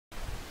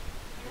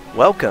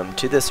Welcome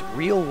to this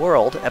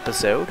real-world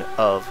episode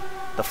of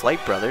The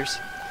Flight Brothers.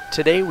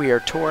 Today we are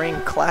touring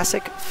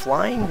classic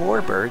flying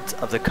Warbirds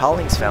of the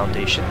Collings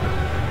Foundation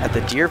at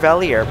the Deer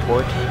Valley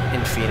Airport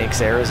in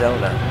Phoenix,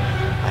 Arizona.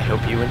 I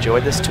hope you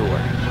enjoy this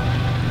tour.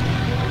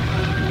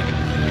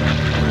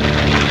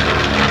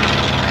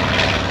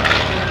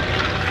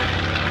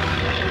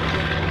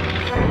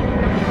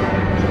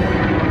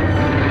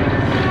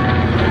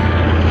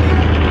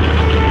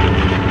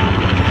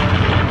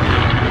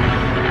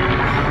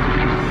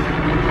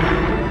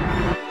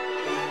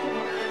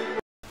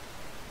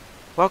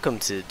 Welcome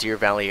to Deer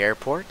Valley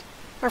Airport.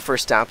 Our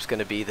first stop is going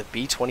to be the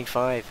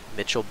B-25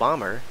 Mitchell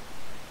bomber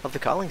of the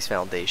Collings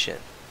Foundation.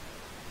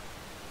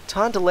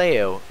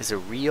 Tondelayo is a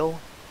real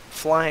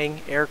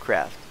flying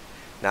aircraft,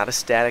 not a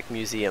static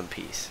museum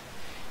piece.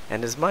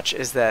 And as much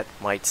as that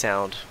might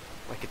sound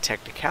like a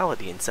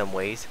technicality in some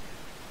ways,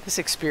 this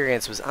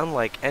experience was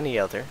unlike any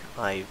other.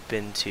 I've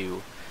been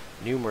to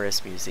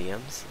numerous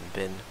museums and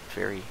been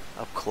very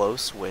up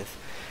close with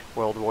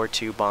World War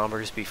II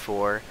bombers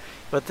before,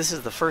 but this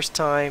is the first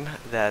time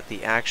that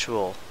the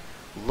actual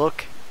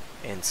look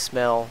and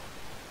smell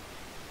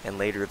and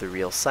later the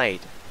real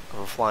sight of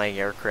a flying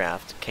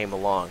aircraft came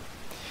along.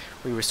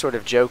 We were sort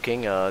of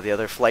joking, the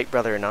other flight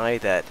brother and I,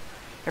 that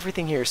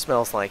everything here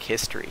smells like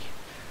history.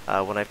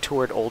 When I've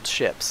toured old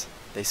ships,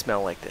 they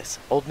smell like this.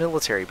 Old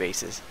military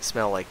bases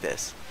smell like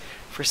this.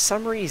 For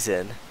some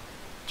reason,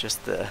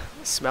 just the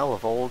smell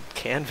of old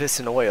canvas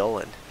and oil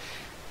and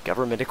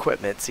government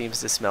equipment seems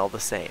to smell the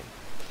same.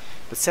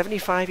 But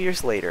 75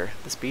 years later,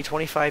 this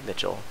B-25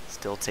 Mitchell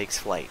still takes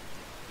flight.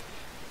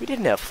 We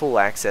didn't have full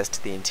access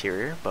to the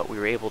interior, but we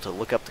were able to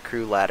look up the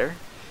crew ladder.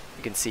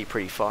 You can see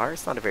pretty far.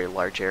 It's not a very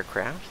large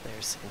aircraft.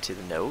 There's into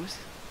the nose.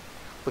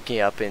 Looking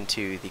up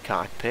into the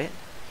cockpit,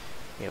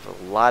 we have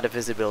a lot of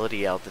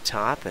visibility out the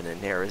top, and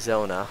in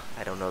Arizona,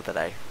 I don't know that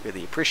I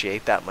really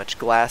appreciate that much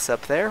glass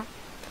up there,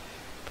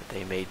 but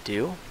they may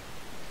do.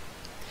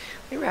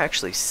 They were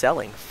actually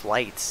selling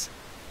flights.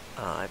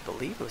 I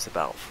believe it was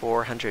about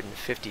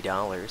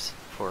 $450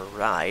 for a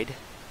ride.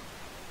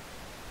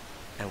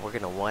 And we're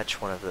going to watch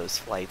one of those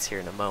flights here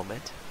in a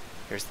moment.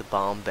 Here's the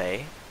bomb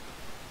bay.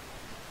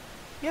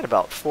 We had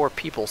about 4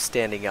 people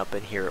standing up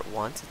in here at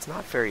once. It's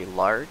not very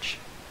large.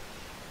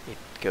 It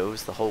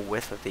goes the whole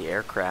width of the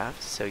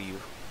aircraft, so you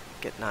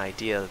get an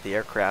idea that the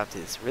aircraft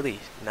is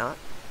really not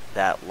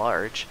that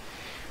large.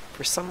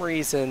 For some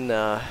reason,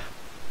 I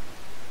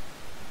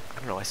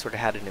don't know, I sort of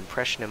had an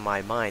impression in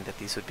my mind that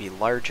these would be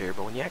larger,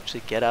 but when you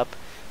actually get up,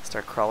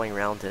 start crawling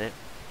around in it,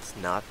 it's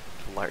not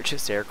the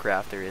largest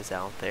aircraft there is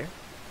out there.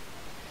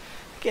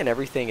 Again,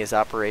 everything is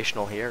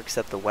operational here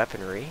except the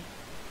weaponry.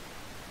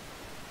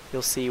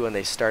 You'll see when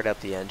they start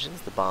up the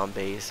engines, the bomb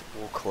bays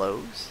will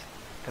close,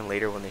 and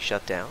later when they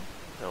shut down,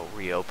 they'll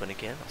reopen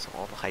again, so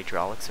all the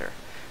hydraulics are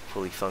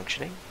fully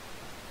functioning.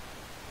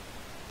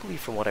 I believe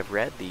from what I've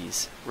read,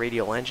 these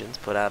radial engines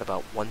put out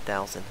about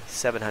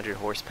 1,700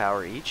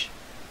 horsepower each.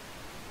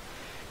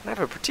 And I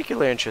have a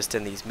particular interest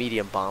in these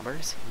medium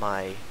bombers.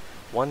 My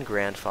one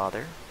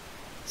grandfather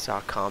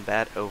saw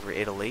combat over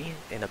Italy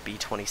in a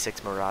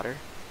B-26 Marauder.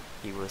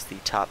 He was the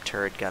top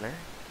turret gunner.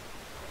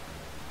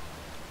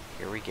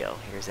 Here we go.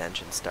 Here's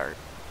engine start.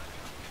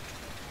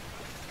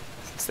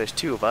 Since there's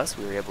 2 of us,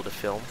 we were able to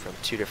film from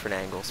 2 different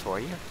angles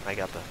for you. I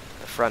got the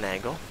front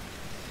angle.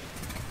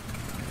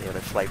 The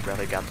other flight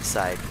brother got the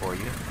side for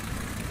you.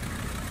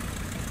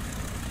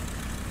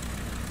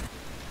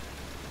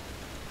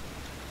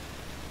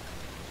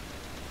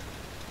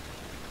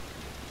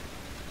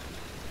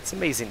 It's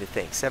amazing to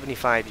think,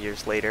 75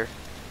 years later,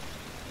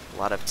 a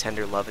lot of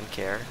tender love and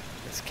care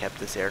has kept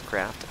this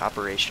aircraft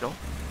operational,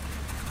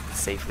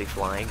 safely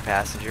flying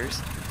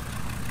passengers.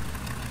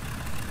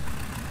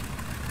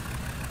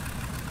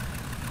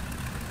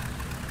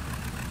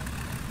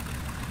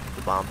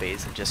 The bomb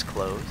bays have just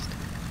closed.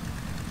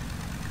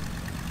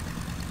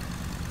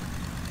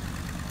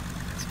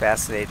 It's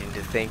fascinating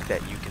to think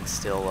that you can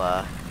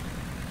still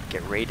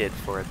get rated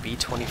for a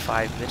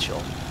B-25 Mitchell,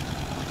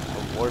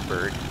 a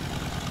Warbird.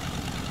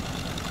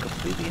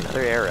 Completely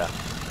another era.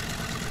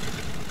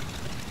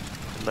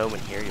 In a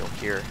moment here, you'll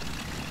hear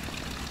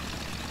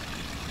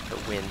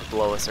the wind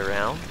blow us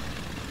around.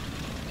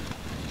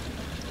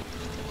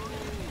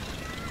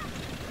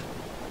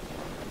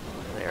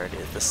 There it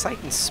is. The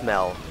sight and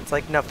smell. It's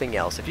like nothing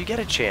else. If you get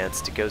a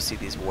chance to go see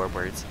these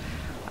Warbirds,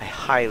 I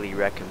highly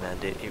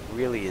recommend it. It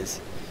really is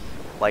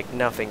like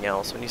nothing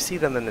else. When you see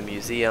them in the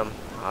museum,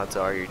 odds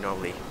are you're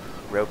normally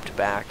roped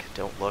back.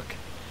 Don't look.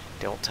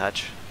 Don't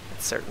touch.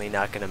 It's certainly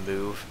not going to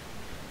move.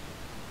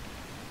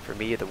 For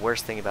me, the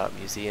worst thing about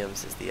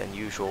museums is the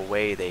unusual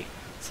way they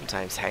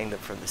sometimes hang them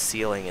from the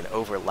ceiling and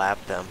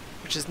overlap them,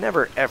 which is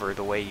never ever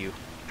the way you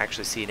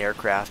actually see an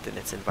aircraft in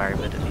its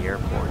environment in the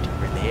airport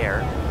or in the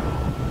air.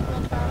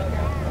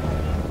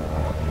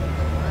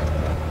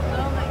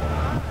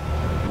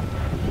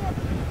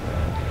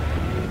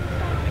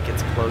 It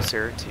gets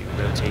closer to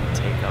rotate and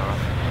take off.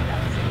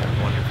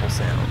 That wonderful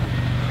sound.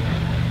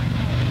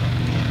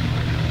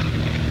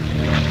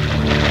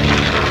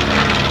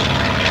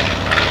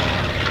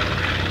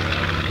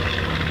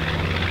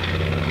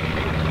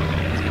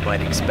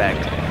 might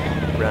expect,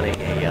 running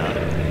a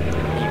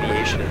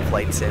aviation and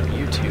flight sim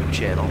YouTube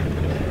channel.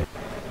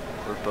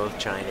 We're both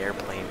giant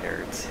airplane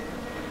nerds.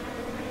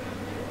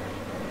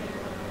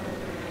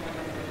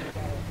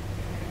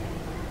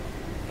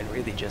 And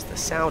really just the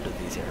sound of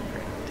these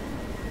aircraft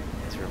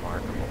is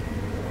remarkable.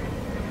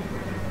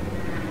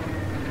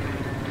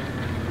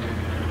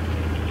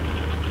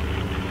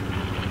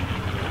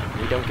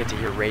 We don't get to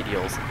hear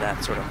radials of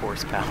that sort of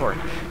horsepower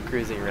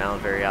cruising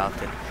around very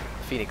often.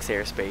 Phoenix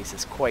airspace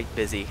is quite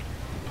busy,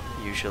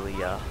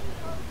 usually an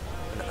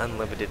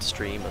unlimited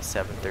stream of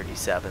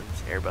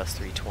 737s, Airbus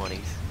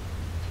 320s,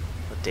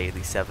 a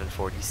daily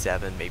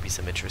 747, maybe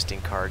some interesting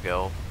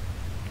cargo,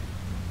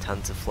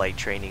 tons of flight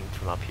training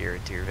from up here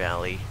at Deer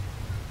Valley.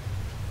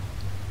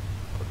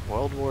 But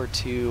World War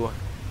II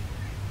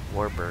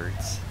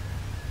Warbirds,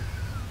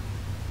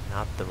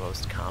 not the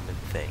most common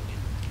thing.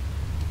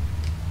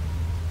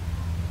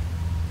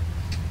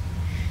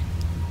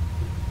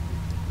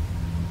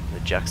 The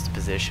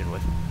juxtaposition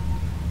with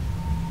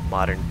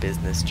modern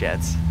business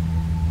jets.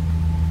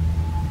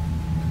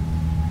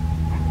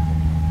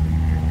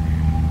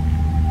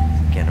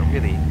 Again, a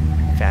really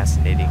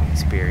fascinating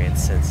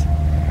experience, since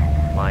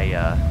my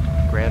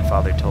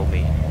grandfather told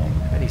me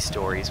many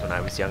stories when I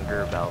was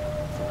younger about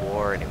the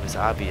war, and it was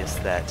obvious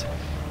that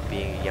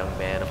being a young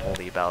man of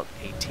only about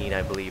 18,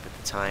 I believe, at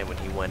the time when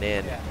he went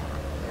in,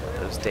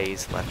 those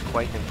days left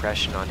quite an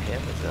impression on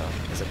him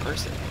as a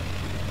person.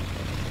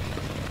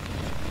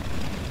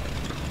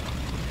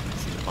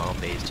 Bomb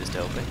bay's just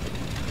open.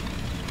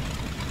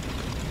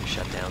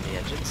 Shut down the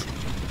engines.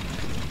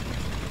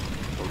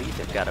 I believe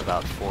they've got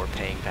about 4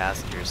 paying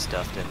passengers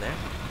stuffed in there.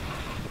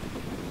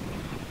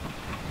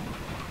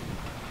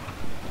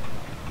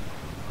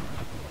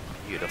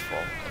 Beautiful.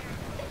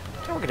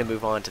 Now we're going to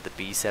move on to the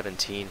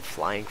B-17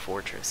 Flying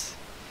Fortress.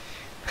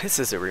 This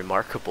is a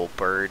remarkable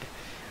bird.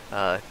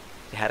 It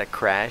had a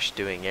crash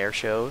doing air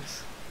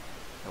shows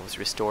and was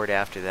restored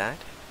after that.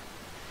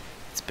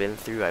 It's been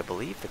through, I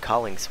believe the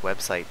Collings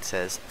website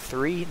says,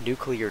 3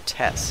 nuclear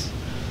tests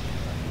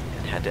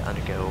and had to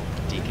undergo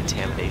a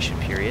decontamination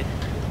period.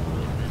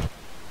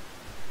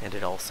 And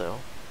it also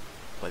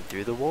went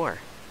through the war.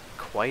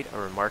 Quite a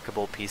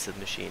remarkable piece of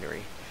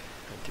machinery.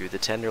 And through the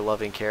tender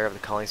loving care of the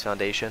Collings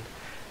Foundation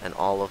and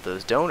all of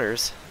those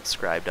donors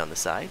inscribed on the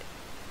side,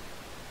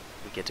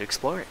 we get to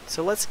explore it.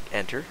 So let's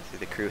enter through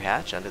the crew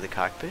hatch under the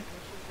cockpit.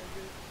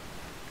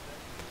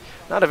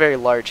 Not a very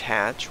large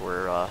hatch.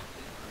 We're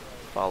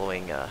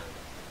following a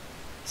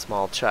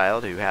small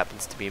child who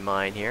happens to be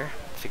mine here.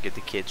 Figured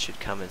the kids should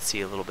come and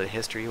see a little bit of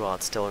history while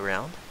it's still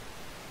around.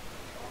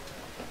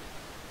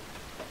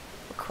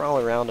 We'll crawl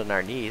around on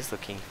our knees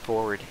looking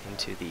forward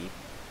into the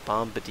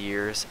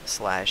bombardiers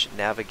slash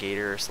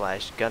navigator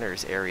slash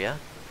gunners area,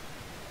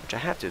 which I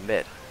have to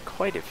admit,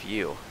 quite a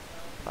few.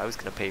 If I was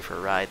going to pay for a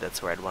ride,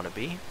 that's where I'd want to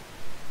be.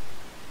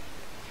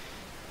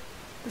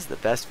 This is the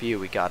best view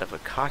we got of a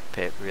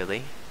cockpit,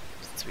 really,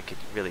 since we could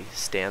really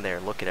stand there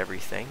and look at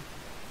everything.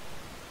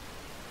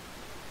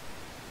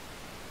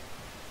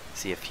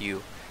 See a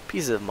few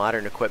pieces of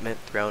modern equipment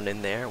thrown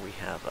in there. We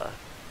have a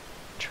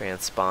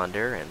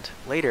transponder, and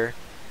later,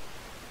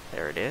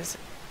 there it is,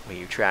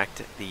 we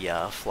tracked the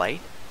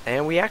flight,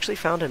 and we actually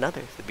found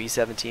another, the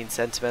B-17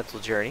 Sentimental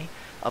Journey,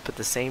 up at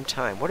the same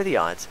time. What are the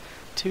odds?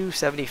 2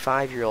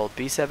 75-year-old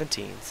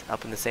B-17s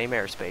up in the same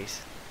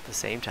airspace, at the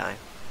same time,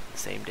 the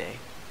same day.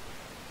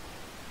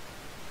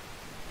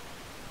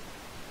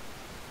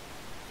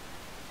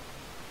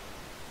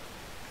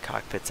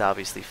 Cockpit's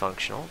obviously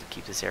functional to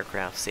keep this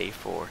aircraft safe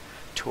for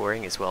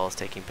touring as well as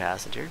taking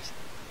passengers.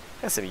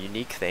 It has some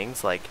unique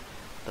things, like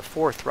the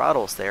 4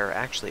 throttles there are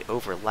actually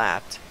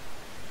overlapped.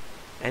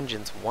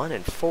 Engines 1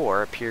 and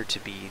 4 appear to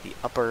be the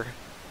upper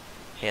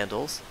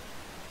handles,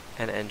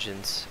 and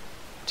engines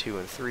 2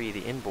 and 3,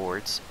 the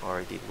inboards,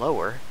 are the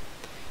lower,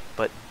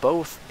 but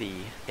both the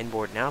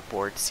inboard and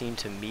outboard seem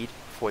to meet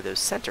for those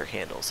center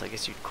handles. So I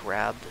guess you'd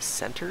grab the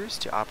centers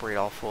to operate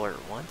all 4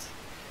 at once.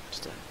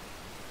 Just a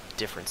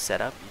different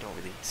setup. You don't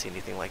really see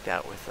anything like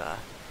that with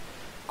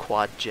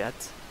quad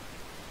jets.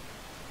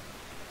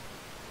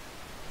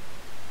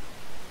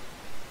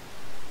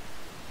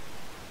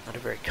 Not a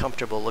very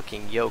comfortable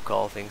looking yoke,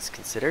 all things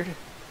considered.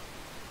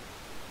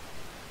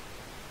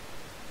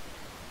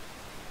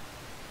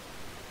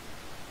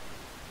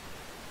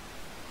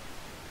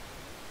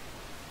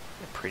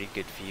 A pretty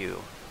good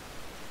view.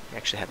 We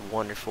actually had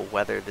wonderful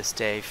weather this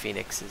day.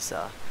 Phoenix is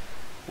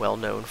well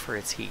known for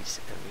its heat,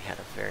 and we had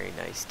a very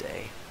nice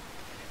day.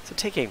 So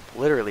taking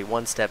literally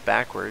one step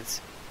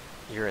backwards,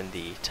 you're in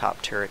the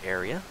top turret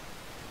area.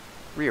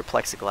 Rear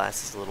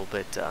plexiglass is a little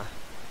bit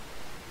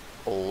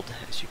old,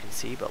 as you can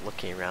see, but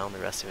looking around, the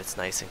rest of it's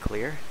nice and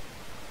clear.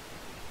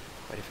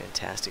 Quite a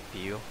fantastic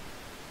view.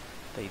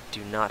 They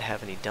do not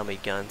have any dummy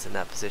guns in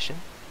that position.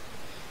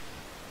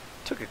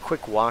 Took a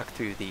quick walk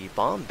through the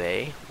bomb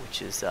bay,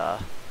 which is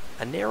a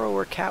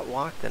narrower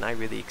catwalk than I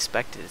really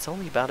expected. It's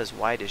only about as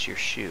wide as your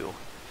shoe.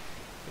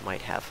 You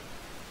might have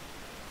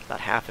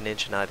about ½ an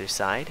inch on either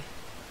side.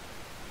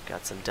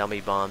 Got some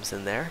dummy bombs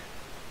in there.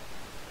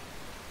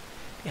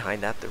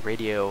 Behind that, the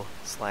radio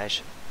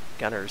slash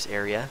gunners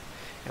area.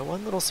 And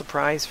one little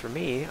surprise for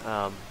me,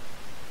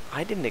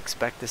 I didn't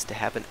expect this to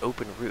have an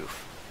open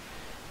roof.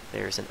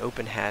 There's an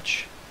open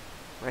hatch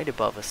right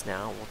above us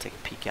now. We'll take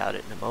a peek out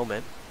at it in a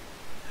moment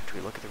after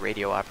we look at the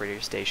radio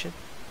operator station.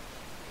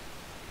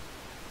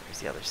 There's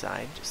the other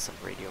side, just some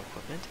radio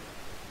equipment,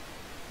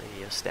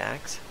 radio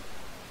stacks.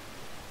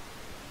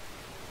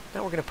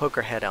 Now we're going to poke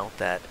our head out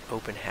that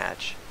open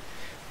hatch.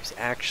 There's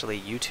actually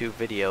YouTube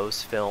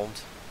videos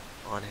filmed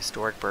on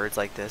historic birds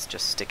like this,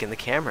 just sticking the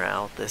camera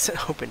out this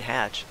open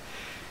hatch,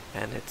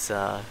 and it's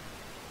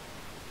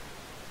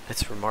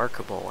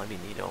remarkable. I mean,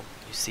 you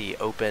see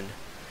open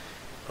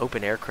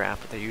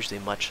aircraft, but they're usually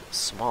much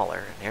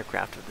smaller. An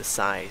aircraft of this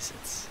size,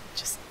 it's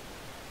just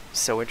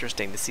so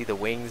interesting to see the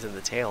wings and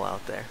the tail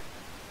out there.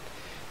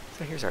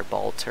 So here's our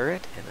ball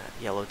turret, and that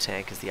yellow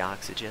tank is the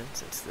oxygen,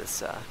 since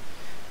this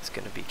is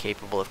going to be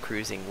capable of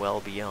cruising well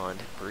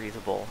beyond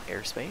breathable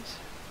airspace.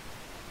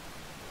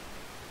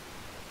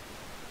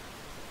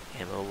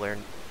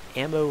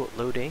 Ammo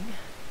loading.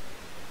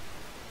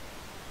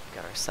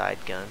 Got our side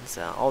guns.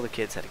 All the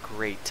kids had a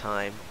great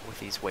time with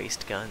these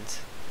waist guns.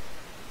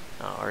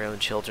 Our own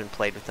children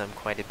played with them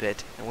quite a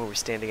bit, and when we were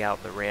standing out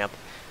in the ramp,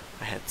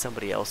 I had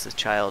somebody else's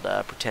child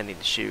pretending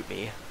to shoot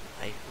me.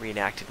 I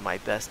reenacted my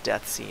best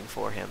death scene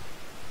for him.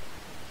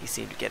 He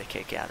seemed to get a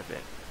kick out of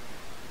it.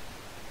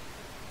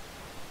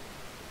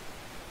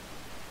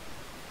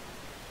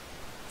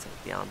 Some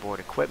of the onboard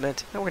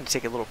equipment. Now we're going to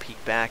take a little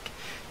peek back.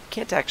 You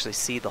can't actually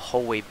see the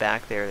whole way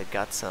back there. They've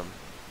got some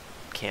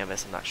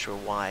canvas, I'm not sure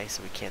why,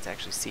 so we can't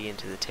actually see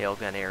into the tail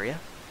gun area.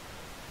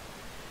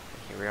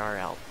 And here we are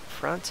out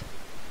front.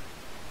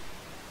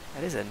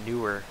 That is a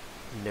newer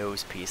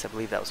nose piece. I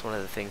believe that was one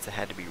of the things that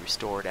had to be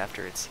restored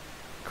after its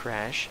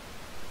crash.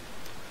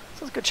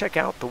 So let's go check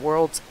out the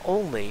world's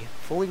only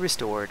fully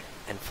restored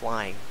and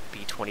flying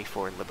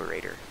B-24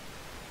 Liberator.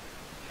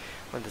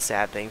 One of the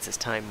sad things as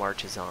time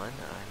marches on,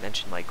 I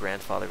mentioned my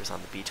grandfather was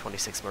on the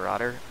B-26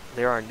 Marauder.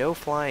 There are no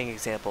flying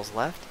examples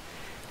left.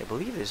 I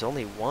believe there's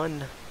only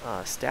one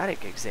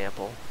static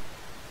example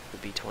of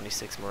the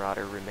B-26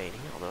 Marauder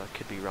remaining, although I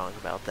could be wrong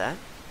about that.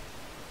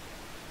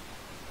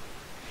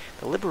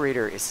 The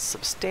Liberator is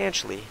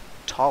substantially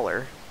taller,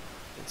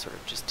 you can sort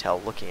of just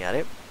tell looking at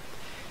it,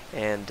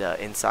 and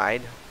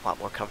inside, a lot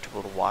more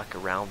comfortable to walk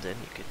around in.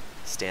 You could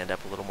stand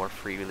up a little more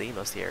freely in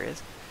most of the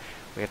areas.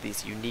 We have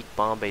these unique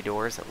bomb bay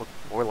doors that look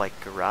more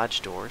like garage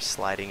doors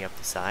sliding up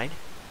the side.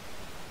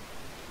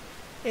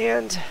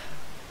 And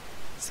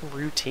some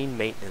routine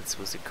maintenance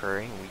was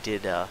occurring. We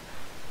did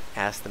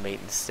ask the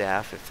maintenance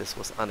staff if this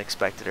was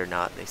unexpected or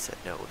not. They said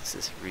no, this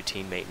is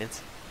routine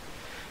maintenance.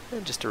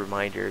 And just a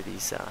reminder,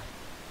 these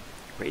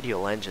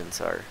radial engines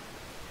are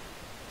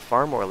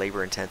far more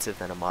labor intensive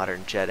than a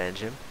modern jet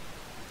engine.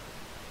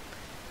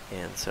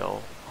 And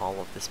so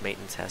all of this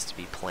maintenance has to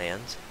be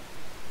planned.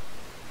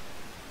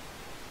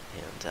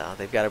 And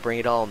they've got to bring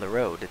it all on the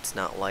road. It's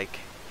not like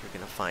you're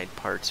going to find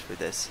parts for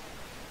this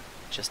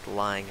just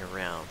lying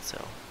around.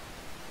 So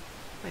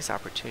nice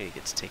opportunity to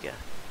get to take a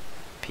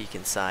peek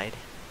inside.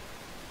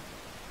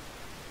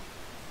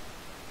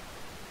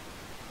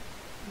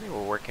 And they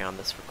were working on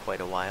this for quite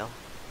a while.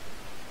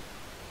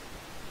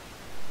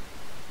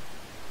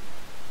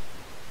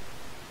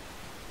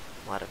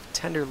 A lot of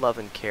tender love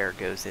and care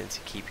goes into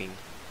keeping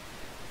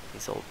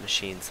these old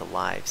machines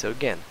alive. So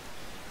again,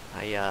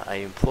 I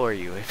implore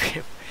you,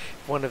 if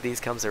one of these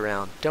comes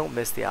around, don't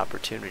miss the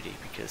opportunity,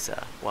 because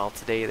while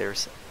today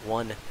there's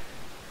one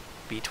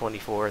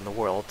B-24 in the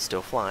world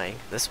still flying,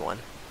 this one,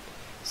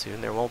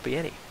 soon there won't be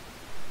any.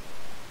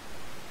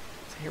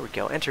 So here we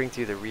go, entering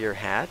through the rear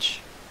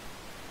hatch.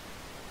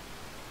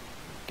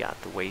 We've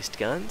got the waist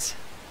guns.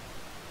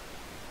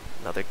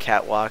 Another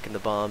catwalk in the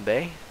bomb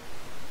bay.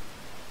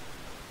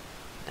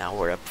 Now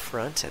we're up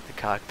front at the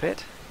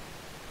cockpit.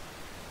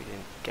 We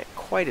didn't get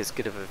quite as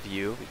good of a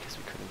view because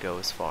we couldn't go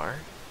as far.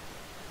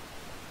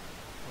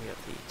 We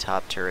have the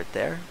top turret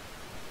there.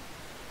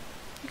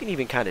 You can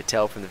even kind of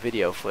tell from the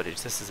video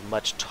footage, this is a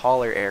much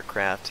taller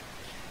aircraft.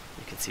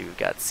 You can see we've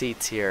got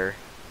seats here,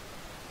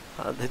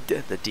 the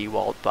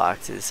DeWalt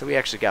boxes. So we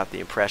actually got the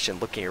impression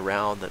looking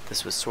around that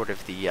this was sort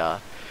of the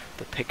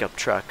pickup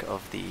truck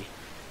of the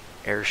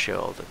air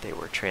show, that they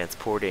were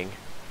transporting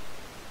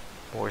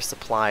more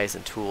supplies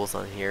and tools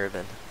on here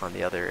than on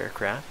the other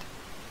aircraft.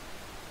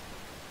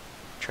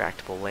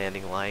 Retractable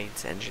landing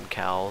lights, engine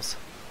cowls.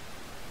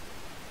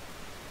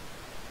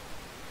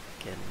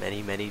 Again,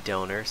 many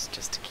donors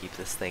just to keep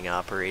this thing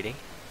operating.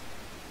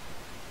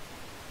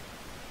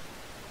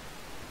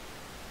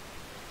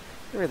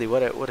 Really,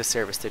 what a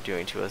service they're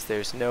doing to us.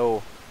 There's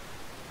no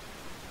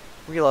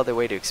real other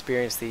way to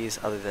experience these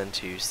other than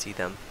to see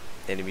them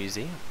in a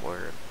museum,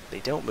 where they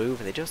don't move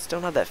and they just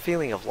don't have that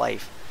feeling of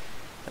life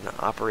that an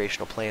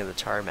operational plane of the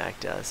tarmac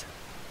does.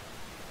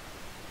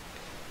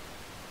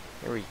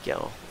 Here we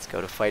go. Let's go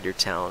to Fighter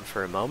Town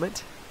for a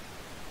moment.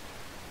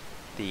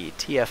 The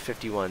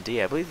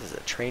TF-51D, I believe this is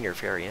a trainer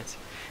variant.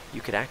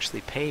 You could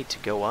actually pay to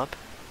go up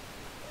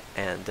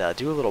and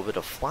do a little bit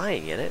of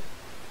flying in it.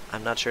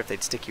 I'm not sure if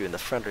they'd stick you in the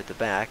front or the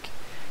back.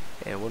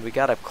 And when we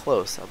got up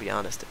close, I'll be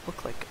honest, it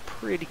looked like a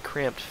pretty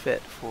cramped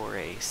fit for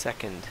a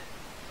second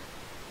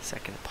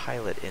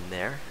pilot in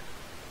there.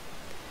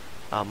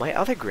 My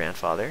other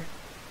grandfather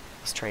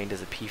was trained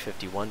as a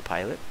P-51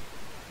 pilot.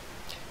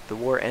 The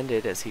war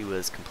ended as he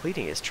was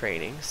completing his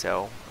training,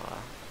 so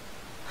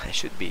I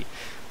should be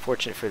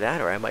fortunate for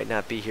that, or I might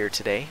not be here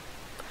today.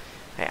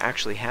 I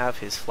actually have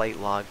his flight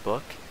log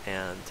book,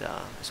 and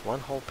there's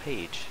one whole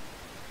page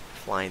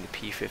flying the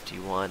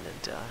P-51,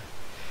 and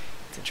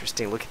it's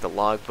interesting to look at the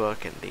log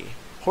book and the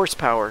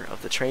horsepower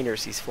of the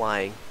trainers he's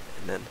flying,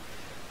 and then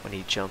when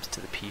he jumps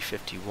to the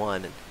P-51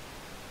 and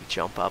we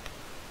jump up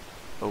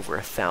over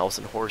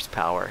 1,000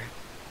 horsepower.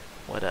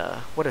 What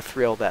a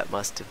thrill that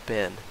must have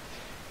been.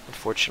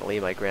 Unfortunately,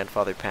 my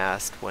grandfather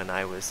passed when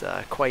I was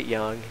quite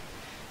young,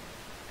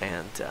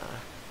 and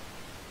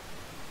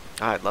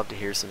I'd love to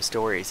hear some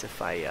stories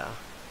if I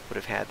would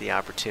have had the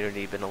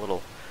opportunity, been a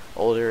little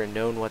older and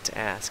known what to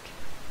ask.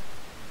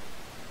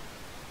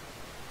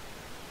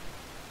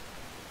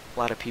 A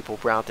lot of people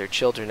brought their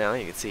children now.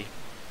 You can see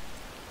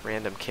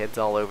random kids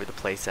all over the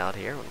place out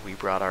here. We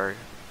brought our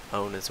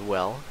own as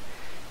well.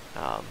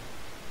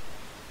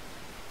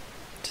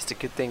 Just a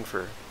good thing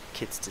for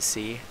kids to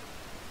see.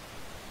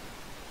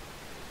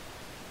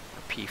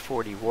 A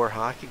P-40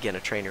 Warhawk, again a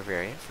trainer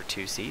variant for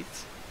 2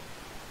 seats.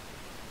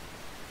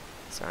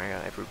 Sorry,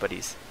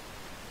 everybody's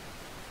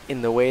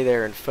in the way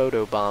there and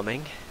photo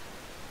bombing.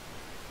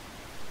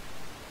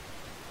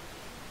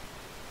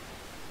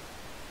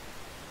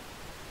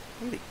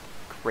 Really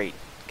great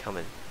come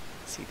and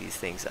see these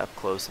things up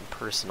close and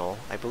personal.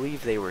 I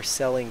believe they were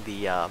selling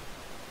the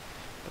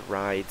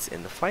rides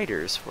in the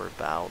fighters for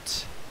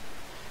about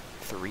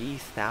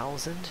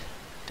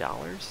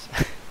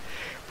 $3,000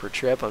 per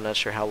trip. I'm not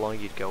sure how long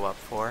you'd go up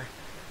for.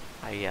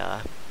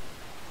 I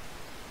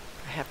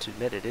have to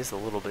admit it is a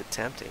little bit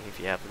tempting if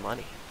you have the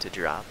money to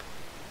drop.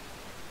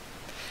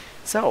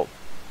 So,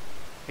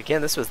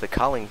 again, this was the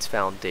Collings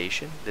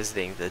Foundation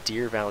visiting the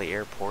Deer Valley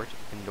Airport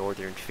in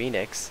northern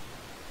Phoenix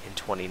in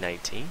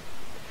 2019.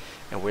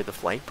 And we're the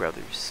Flight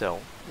Brothers, so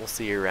we'll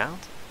see you around,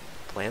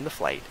 plan the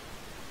flight,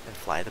 and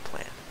fly the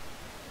plan.